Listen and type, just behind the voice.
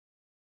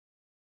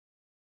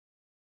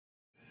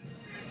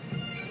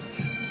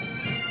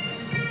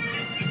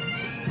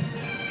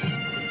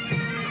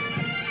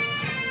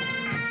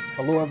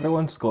Hello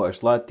everyone,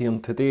 Scottish Lad here,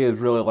 and today is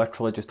really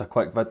literally just a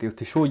quick video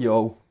to show you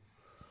all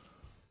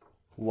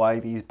why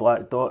these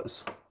black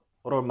dots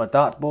are on my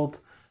dartboard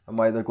and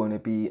why they're going to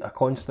be a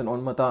constant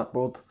on my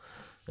dartboard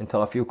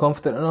until I feel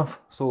confident enough.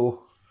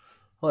 So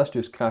let's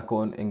just crack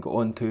on and go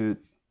on to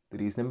the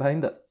reasoning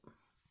behind it.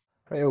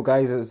 Right, well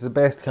guys, it's the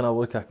best kind of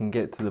look I can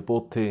get to the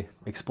board to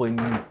explain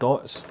these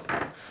dots.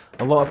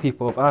 A lot of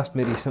people have asked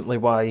me recently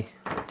why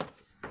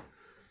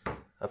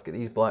I've got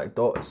these black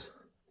dots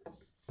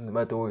in the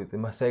middle of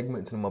my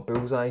segments and my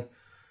bullseye,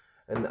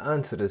 and the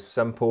answer is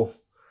simple.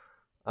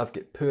 I've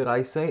got poor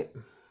eyesight,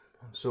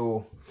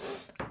 so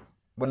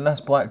when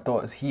this black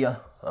dot is here,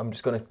 I'm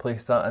just going to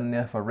place that in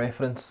there for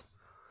reference.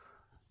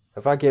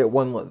 If I get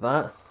one like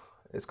that,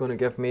 it's going to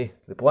give me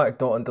the black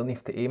dot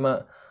underneath to aim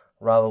at,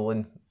 rather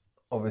than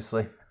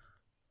obviously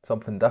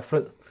something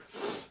different.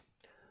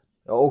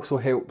 It also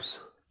helps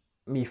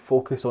me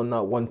focus on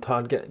that one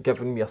target,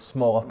 giving me a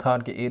smaller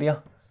target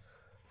area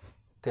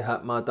to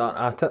hit my dart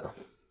at it,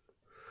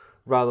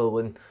 rather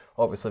than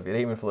obviously if you're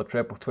aiming for the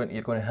treble 20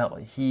 you're going to hit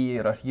like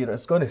here or here.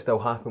 It's going to still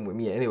happen with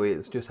me anyway,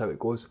 it's just how it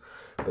goes,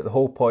 but the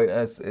whole point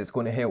is it's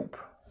going to help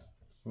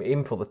me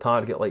aim for the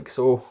target like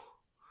so,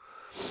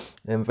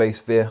 and vice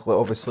versa. Like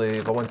obviously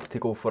if I wanted to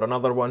go for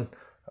another one,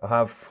 I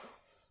have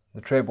the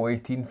treble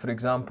 18 for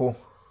example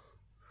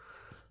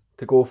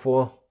to go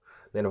for.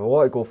 Then if I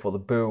want to go for the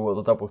bull or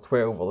the double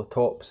 12 or the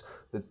tops,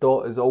 the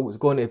dot is always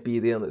going to be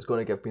there and it's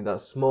going to give me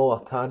that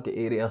smaller target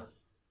area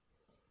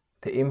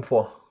to aim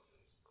for.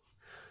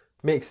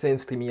 Makes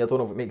sense to me. I don't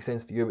know if it makes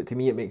sense to you, but to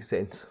me it makes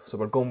sense, so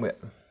we're going with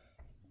it.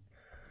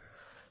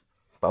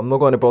 But I'm not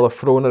going to bother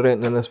throwing or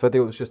anything in this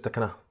video, it's just a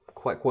kind of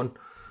quick one.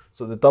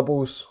 So the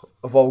doubles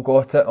have all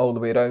got it all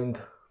the way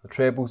around, the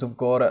trebles have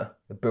got it,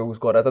 the bull's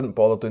got it. I didn't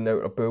bother doing the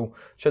outer bull,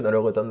 shouldn't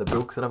have really done the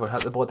bull because I never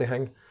hit the bloody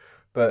thing,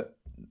 but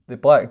the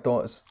black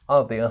dots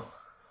are there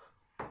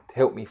to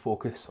help me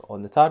focus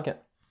on the target,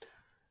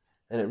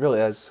 and it really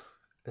is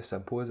as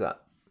simple as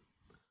that.